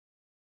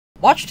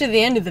Watch to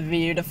the end of the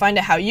video to find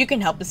out how you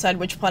can help decide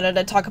which planet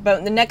I talk about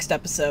in the next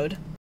episode.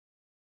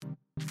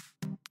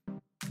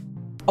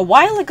 A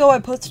while ago I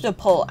posted a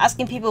poll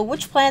asking people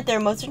which planet they are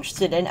most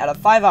interested in out of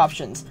 5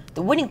 options.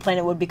 The winning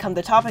planet would become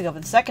the topic of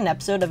the second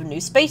episode of a new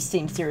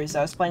space-themed series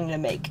I was planning to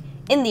make.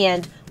 In the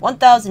end,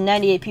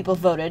 1,098 people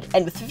voted,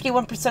 and with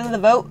 51% of the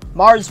vote,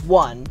 Mars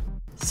won.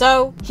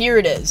 So, here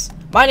it is.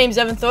 My name's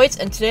Evan Thoitz,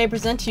 and today I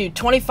present to you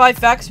 25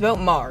 facts about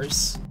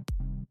Mars.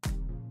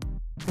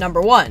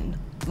 Number 1.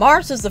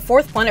 Mars is the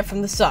 4th planet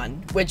from the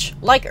Sun, which,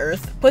 like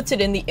Earth, puts it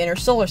in the inner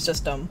solar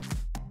system.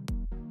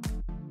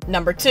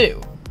 Number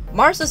 2.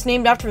 Mars is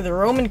named after the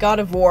Roman god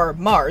of war,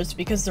 Mars,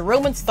 because the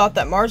Romans thought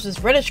that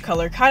Mars's reddish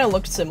color kinda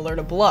looked similar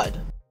to blood.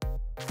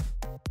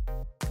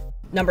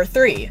 Number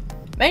 3.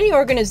 Many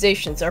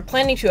organizations are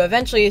planning to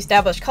eventually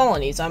establish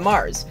colonies on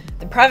Mars.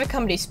 The private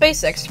company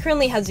SpaceX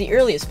currently has the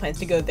earliest plans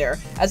to go there,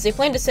 as they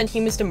plan to send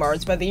humans to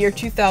Mars by the year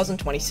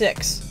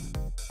 2026.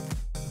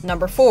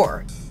 Number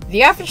 4.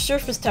 The average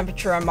surface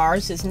temperature on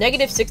Mars is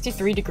negative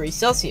 63 degrees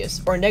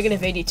Celsius, or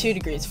negative 82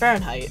 degrees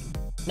Fahrenheit.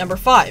 Number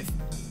 5.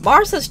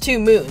 Mars has 2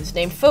 moons,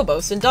 named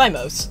Phobos and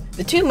Deimos.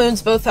 The 2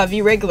 moons both have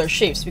irregular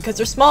shapes because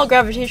their small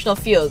gravitational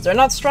fields are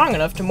not strong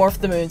enough to morph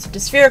the moons into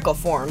spherical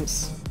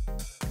forms.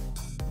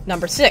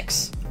 Number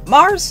 6.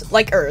 Mars,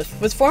 like Earth,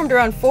 was formed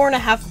around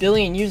 4.5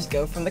 billion years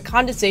ago from the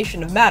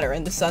condensation of matter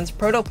in the Sun's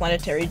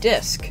protoplanetary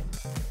disk.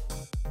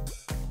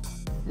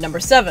 Number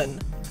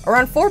 7.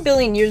 Around 4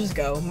 billion years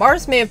ago,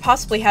 Mars may have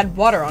possibly had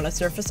water on its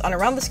surface on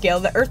around the scale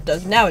that Earth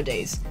does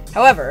nowadays.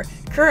 However,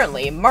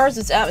 currently,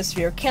 Mars's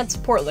atmosphere can't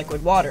support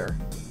liquid water.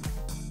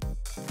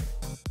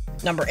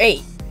 Number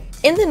 8.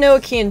 In the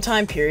Noachian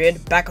time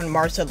period, back when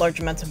Mars had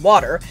large amounts of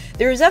water,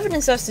 there is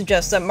evidence that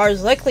suggests that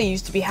Mars likely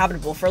used to be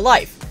habitable for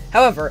life.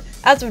 However,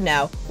 as of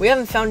now, we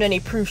haven't found any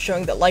proof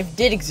showing that life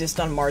did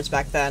exist on Mars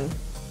back then.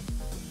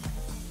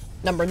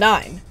 Number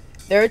 9.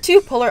 There are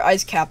 2 polar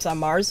ice caps on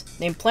Mars,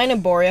 named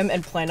Planum Boreum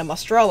and Planum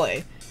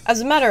Australe.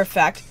 As a matter of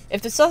fact,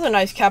 if the southern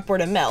ice cap were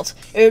to melt,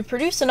 it would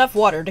produce enough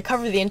water to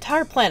cover the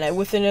entire planet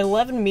within an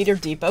 11-meter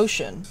deep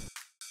ocean.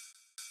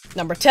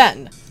 Number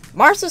 10.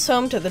 Mars is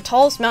home to the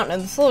tallest mountain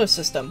in the solar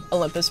system,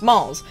 Olympus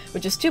Mons,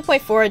 which is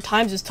 2.48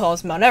 times as tall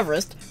as Mount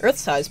Everest,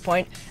 Earth's highest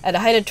point, at a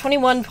height of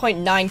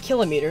 21.9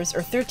 kilometers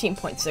or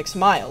 13.6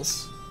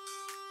 miles.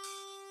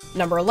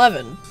 Number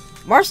 11.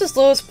 Mars's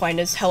lowest point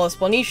is Hellas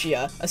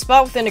Planitia, a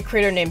spot within a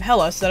crater named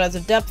Hellas that has a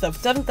depth of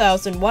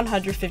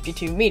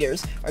 7,152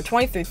 meters, or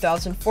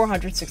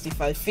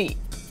 23,465 feet.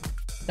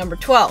 Number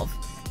 12.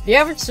 The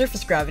average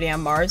surface gravity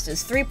on Mars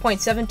is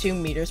 3.72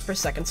 meters per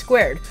second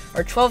squared,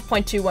 or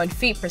 12.21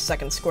 feet per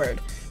second squared.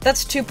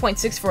 That's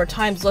 2.64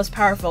 times less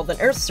powerful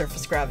than Earth's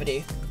surface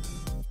gravity.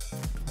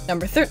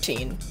 Number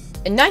 13.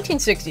 In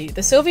 1960,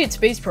 the Soviet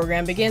space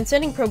program began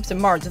sending probes to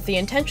Mars with the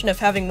intention of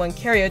having one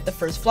carry out the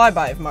first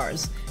flyby of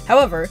Mars.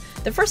 However,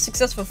 the first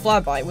successful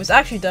flyby was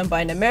actually done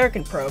by an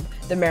American probe,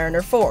 the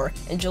Mariner 4,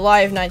 in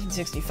July of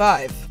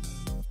 1965.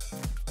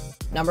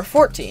 Number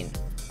 14.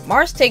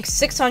 Mars takes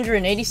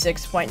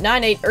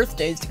 686.98 Earth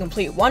days to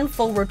complete one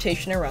full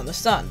rotation around the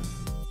Sun.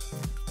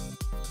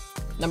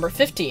 Number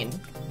 15.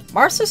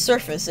 Mars's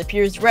surface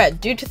appears red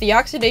due to the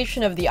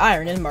oxidation of the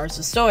iron in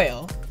Mars's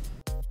soil.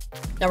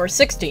 Number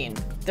 16.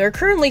 There are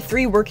currently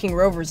 3 working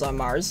rovers on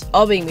Mars,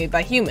 all being made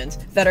by humans,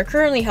 that are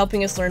currently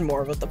helping us learn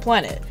more about the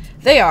planet.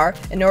 They are,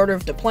 in order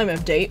of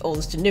deployment date,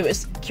 oldest to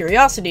newest,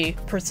 Curiosity,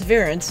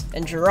 Perseverance,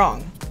 and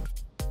Zhurong.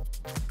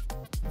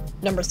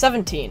 Number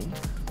 17.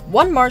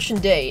 One Martian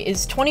day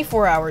is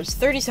 24 hours,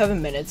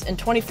 37 minutes, and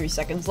 23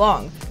 seconds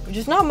long, which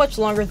is not much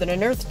longer than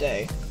an Earth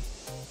day.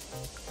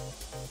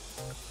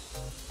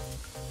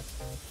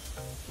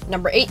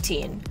 Number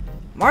 18.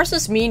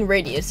 Mars's mean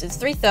radius is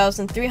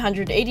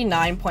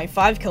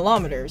 3,389.5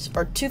 kilometers,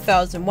 or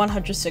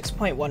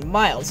 2,106.1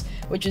 miles,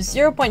 which is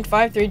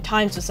 0.53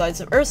 times the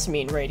size of Earth's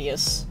mean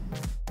radius.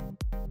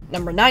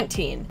 Number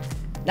 19.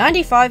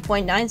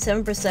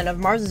 95.97% of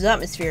Mars's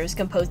atmosphere is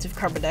composed of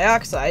carbon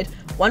dioxide,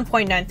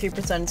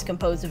 1.93% is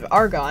composed of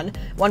argon,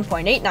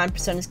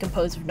 1.89% is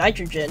composed of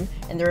nitrogen,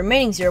 and the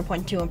remaining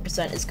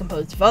 0.21% is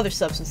composed of other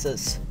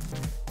substances.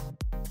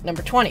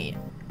 Number 20.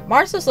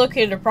 Mars is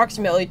located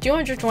approximately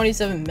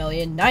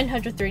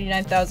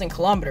 227,939,000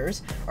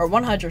 kilometers, or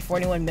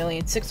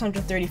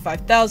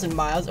 141,635,000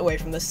 miles away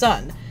from the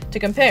Sun. To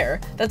compare,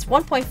 that's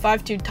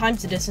 1.52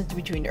 times the distance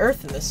between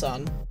Earth and the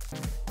Sun.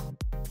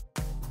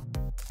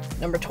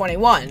 Number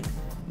 21.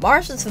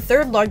 Mars is the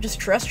 3rd largest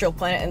terrestrial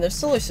planet in the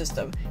solar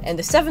system, and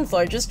the 7th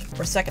largest,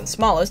 or 2nd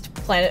smallest,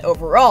 planet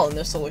overall in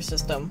the solar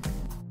system.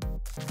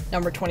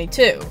 Number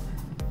 22.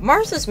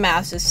 Mars's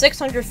mass is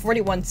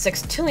 641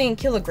 sextillion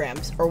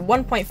kilograms, or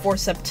 1.4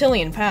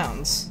 septillion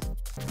pounds.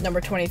 Number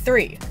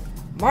 23.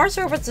 Mars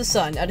orbits the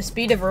Sun at a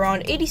speed of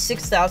around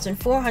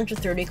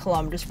 86,430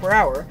 kilometers per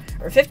hour,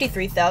 or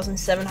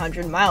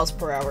 53,700 miles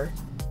per hour.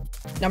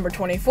 Number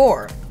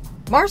 24.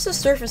 Mars's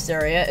surface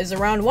area is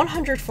around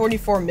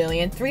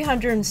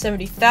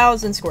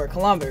 144,370,000 square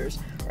kilometers,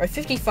 or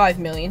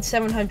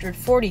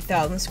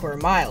 55,740,000 square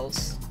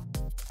miles.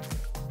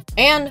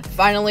 And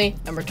finally,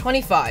 number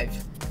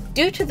 25.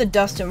 Due to the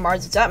dust in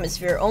Mars'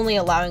 atmosphere only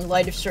allowing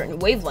light of certain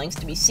wavelengths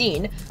to be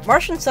seen,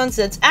 Martian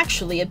sunsets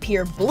actually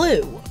appear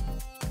blue.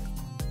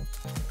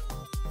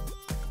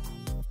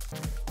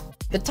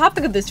 The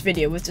topic of this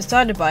video was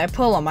decided by a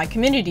poll on my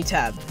community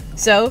tab.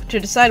 So, to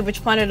decide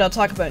which planet I'll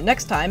talk about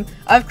next time,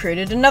 I've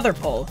created another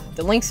poll.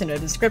 The link's in the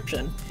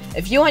description.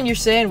 If you want your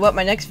say in what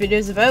my next video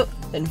is about,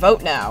 then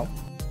vote now.